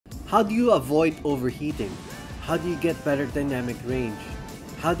How do you avoid overheating? How do you get better dynamic range?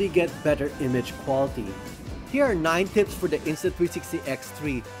 How do you get better image quality? Here are 9 tips for the Insta360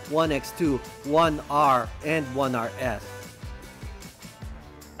 X3, One X2, One R, and One RS.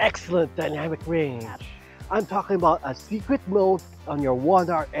 Excellent dynamic range. I'm talking about a secret mode on your One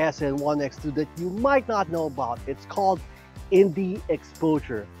RS and One X2 that you might not know about. It's called Indie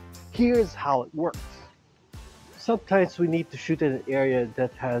Exposure. Here's how it works. Sometimes we need to shoot in an area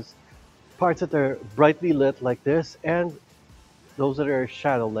that has parts that are brightly lit like this and those that are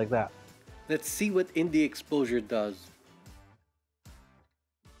shadowed like that. Let's see what Indie Exposure does.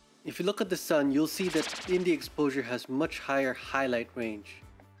 If you look at the sun, you'll see that Indie Exposure has much higher highlight range.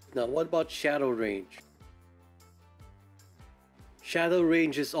 Now what about shadow range? Shadow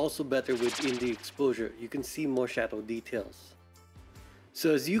range is also better with Indie Exposure. You can see more shadow details.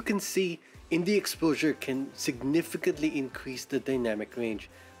 So as you can see, Indie Exposure can significantly increase the dynamic range.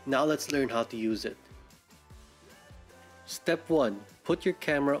 Now let's learn how to use it. Step 1. Put your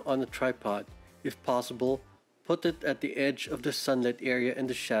camera on a tripod. If possible, put it at the edge of the sunlit area and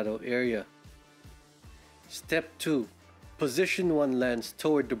the shadow area. Step 2. Position one lens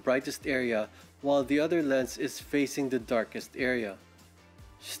toward the brightest area while the other lens is facing the darkest area.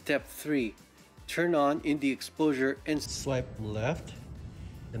 Step 3. Turn on Indie Exposure and swipe left,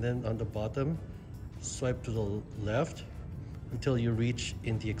 and then on the bottom, swipe to the left until you reach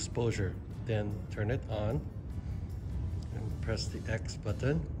Indie Exposure. Then turn it on and press the X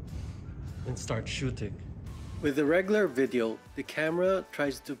button and start shooting. With a regular video, the camera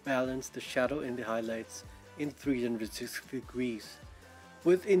tries to balance the shadow and the highlights in 360 degrees.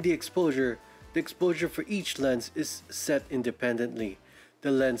 With Indie Exposure, the exposure for each lens is set independently.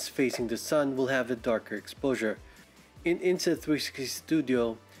 The lens facing the sun will have a darker exposure. In Insta360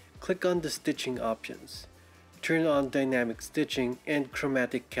 Studio, click on the stitching options. Turn on dynamic stitching and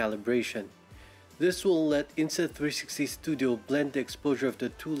chromatic calibration. This will let Insta360 Studio blend the exposure of the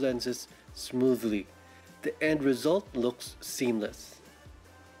two lenses smoothly. The end result looks seamless.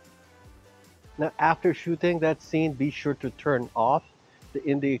 Now after shooting that scene, be sure to turn off the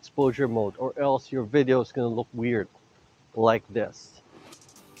Indie Exposure mode, or else your video is going to look weird like this.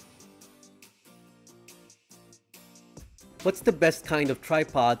 What's the best kind of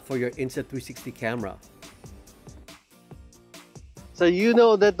tripod for your Insta360 camera? So you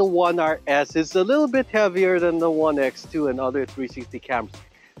know that the One RS is a little bit heavier than the One X2 and other 360 cameras,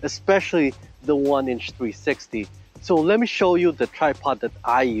 especially the 1-inch 360. So let me show you the tripod that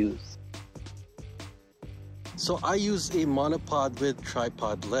I use. So I use a monopod with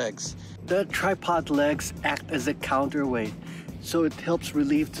tripod legs. The tripod legs act as a counterweight, so it helps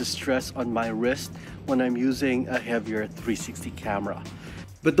relieve the stress on my wrist when I'm using a heavier 360 camera.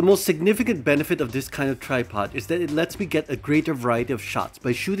 But the most significant benefit of this kind of tripod is that it lets me get a greater variety of shots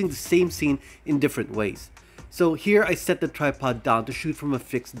by shooting the same scene in different ways. So here I set the tripod down to shoot from a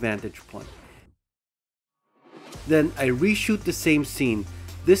fixed vantage point. Then I reshoot the same scene,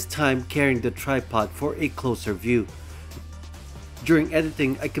 this time carrying the tripod for a closer view. During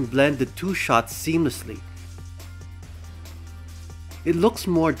editing, I can blend the two shots seamlessly. It looks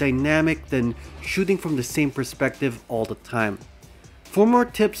more dynamic than shooting from the same perspective all the time. For more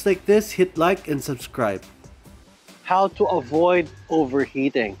tips like this, hit like and subscribe. How to avoid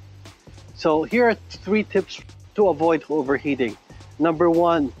overheating. So here are 3 tips to avoid overheating. Number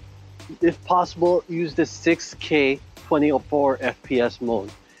 1, if possible, use the 6K 24 FPS mode.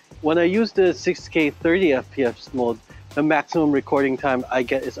 When I use the 6K 30 FPS mode, the maximum recording time I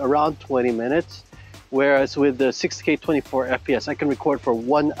get is around 20 minutes. Whereas with the 6K 24 FPS, I can record for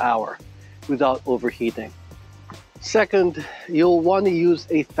 1 hour without overheating. Second, you'll want to use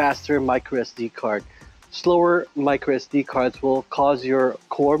a faster microSD card. Slower microSD cards will cause your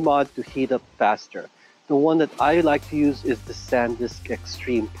core mod to heat up faster. The one that I like to use is the SanDisk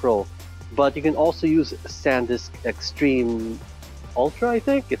Extreme Pro, but you can also use SanDisk Extreme Ultra, I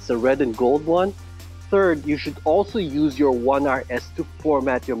think. It's the red and gold one. Third, you should also use your One RS to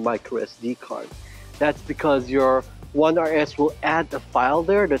format your microSD card. That's because your One RS will add a file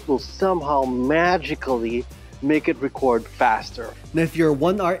there that will somehow magically make it record faster. Now if your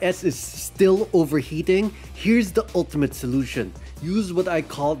One RS is still overheating, here's the ultimate solution. Use what I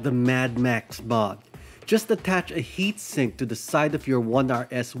call the Mad Max mod. Just attach a heat sink to the side of your One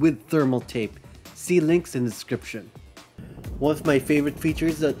RS with thermal tape. See links in the description. One of my favorite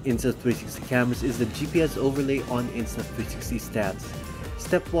features of Insta360 cameras is the GPS overlay on Insta360 stats.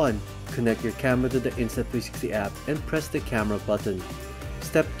 Step 1. Connect your camera to the Insta360 app and press the camera button.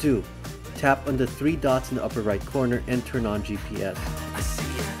 Step 2. Tap on the 3 dots in the upper right corner and turn on GPS.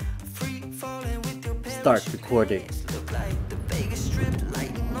 Start recording.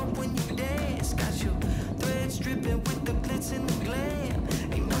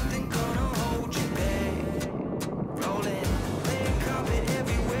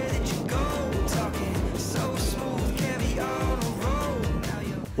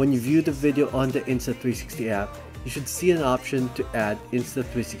 When you view the video on the Insta360 app, you should see an option to add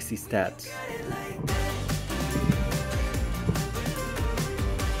Insta360 stats.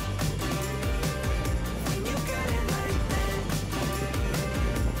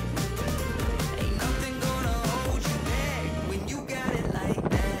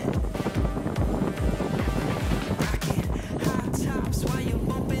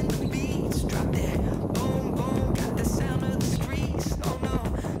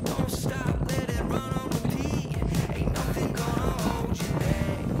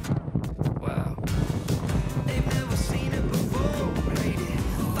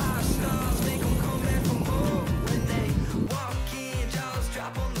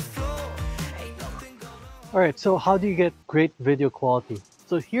 Alright, so how do you get great video quality?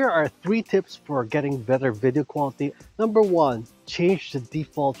 So here are 3 tips for getting better video quality. Number 1, change the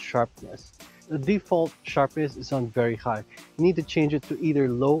default sharpness. The default sharpness is on very high. You need to change it to either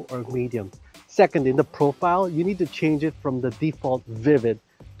low or medium. Second, in the profile, you need to change it from the default vivid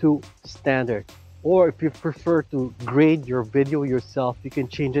to standard. Or if you prefer to grade your video yourself, you can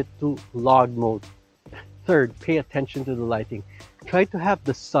change it to log mode. Third, pay attention to the lighting. Try to have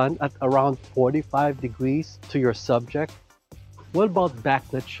the sun at around 45 degrees to your subject. What about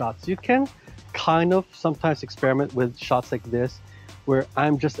backlit shots? You can kind of sometimes experiment with shots like this, where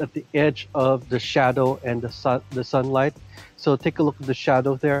I'm just at the edge of the shadow and the sunlight. So take a look at the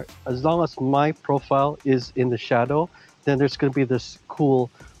shadow there. As long as my profile is in the shadow, then there's going to be this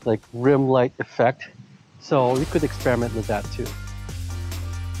cool like rim light effect. So you could experiment with that too.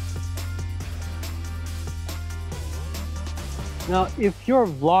 Now, if you're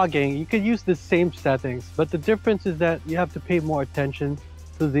vlogging, you could use the same settings, but the difference is that you have to pay more attention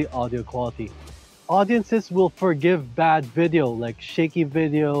to the audio quality. Audiences will forgive bad video, like shaky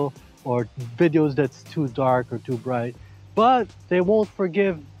video or videos that's too dark or too bright, but they won't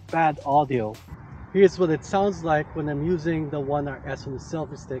forgive bad audio. Here's what it sounds like when I'm using the One RS on the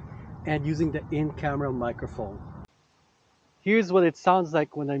selfie stick and using the in-camera microphone. Here's what it sounds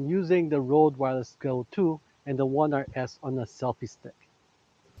like when I'm using the Rode Wireless Go 2 and the One RS on a selfie stick.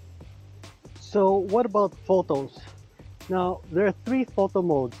 So what about photos? Now there are 3 photo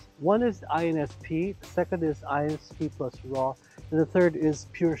modes. One is INSP, the second is INSP plus RAW, and the third is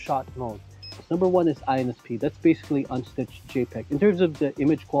pure shot mode. Number 1 is INSP. That's basically unstitched JPEG. In terms of the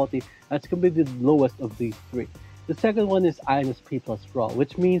image quality, that's going to be the lowest of these 3. The second one is INSP plus RAW,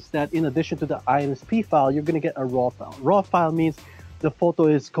 which means that in addition to the INSP file, you're going to get a RAW file. RAW file means the photo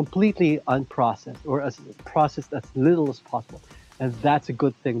is completely unprocessed, or as processed as little as possible. And that's a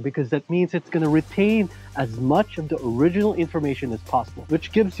good thing, because that means it's going to retain as much of the original information as possible,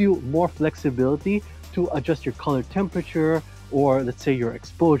 which gives you more flexibility to adjust your color temperature or let's say your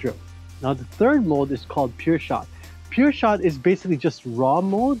exposure. Now the third mode is called pure shot. Pure shot is basically just raw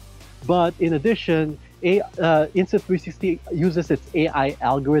mode, but in addition, Insta360 uses its AI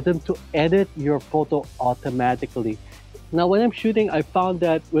algorithm to edit your photo automatically. Now when I'm shooting, I found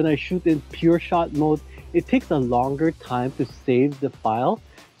that when I shoot in pure shot mode, it takes a longer time to save the file.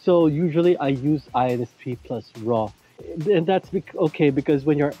 So usually I use INSP plus RAW. And that's okay, because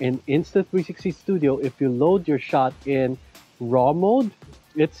when you're in Insta360 Studio, if you load your shot in RAW mode,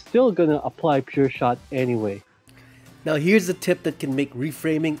 it's still gonna apply pure shot anyway. Now here's a tip that can make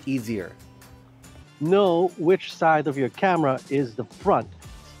reframing easier. Know which side of your camera is the front.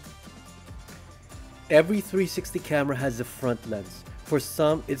 Every 360 camera has a front lens. For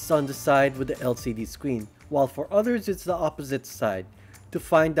some, it's on the side with the LCD screen, while for others, it's the opposite side. To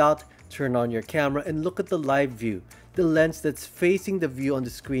find out, turn on your camera and look at the live view. The lens that's facing the view on the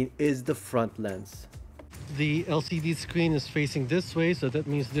screen is the front lens. The LCD screen is facing this way, so that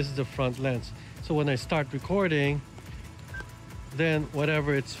means this is the front lens. So when I start recording, then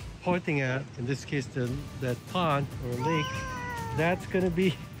whatever it's pointing at, in this case that pond or lake, that's gonna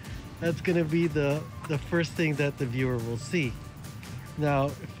be the first thing that the viewer will see. Now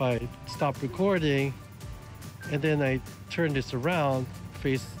if I stop recording and then I turn this around,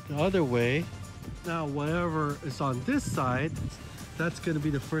 face the other way, now whatever is on this side, that's going to be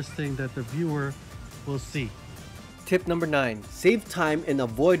the first thing that the viewer will see. Tip number 9. Save time and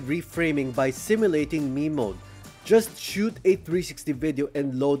avoid reframing by simulating me mode. Just shoot a 360 video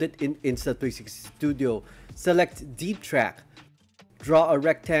and load it in Insta360 Studio. Select Deep Track. Draw a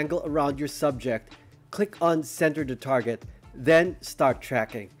rectangle around your subject. Click on Center the Target. Then start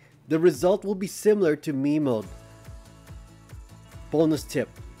tracking. The result will be similar to me mode. Bonus tip.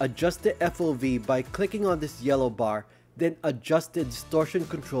 Adjust the FOV by clicking on this yellow bar, then adjust the distortion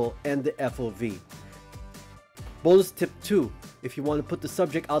control and the FOV. Bonus tip 2. If you want to put the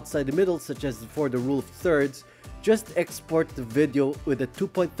subject outside the middle, such as for the rule of thirds, Just export the video with a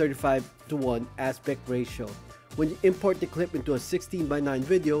 2.35:1 aspect ratio. When you import the clip into a 16:9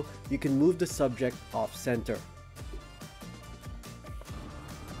 video, you can move the subject off center.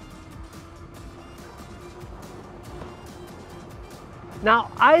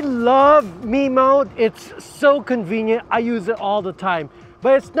 Now, I love Me Mode. It's so convenient. I use it all the time.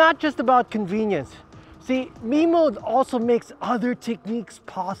 But it's not just about convenience. See, Me Mode also makes other techniques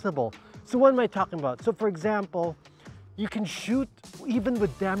possible. So what am I talking about? So for example, you can shoot even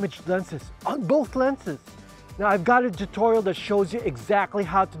with damaged lenses on both lenses. Now, I've got a tutorial that shows you exactly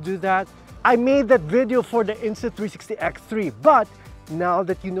how to do that. I made that video for the Insta360 X3, but now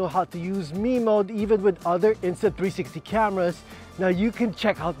that you know how to use Me Mode even with other Insta360 cameras, now you can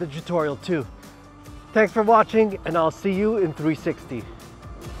check out the tutorial too. Thanks for watching, and I'll see you in 360.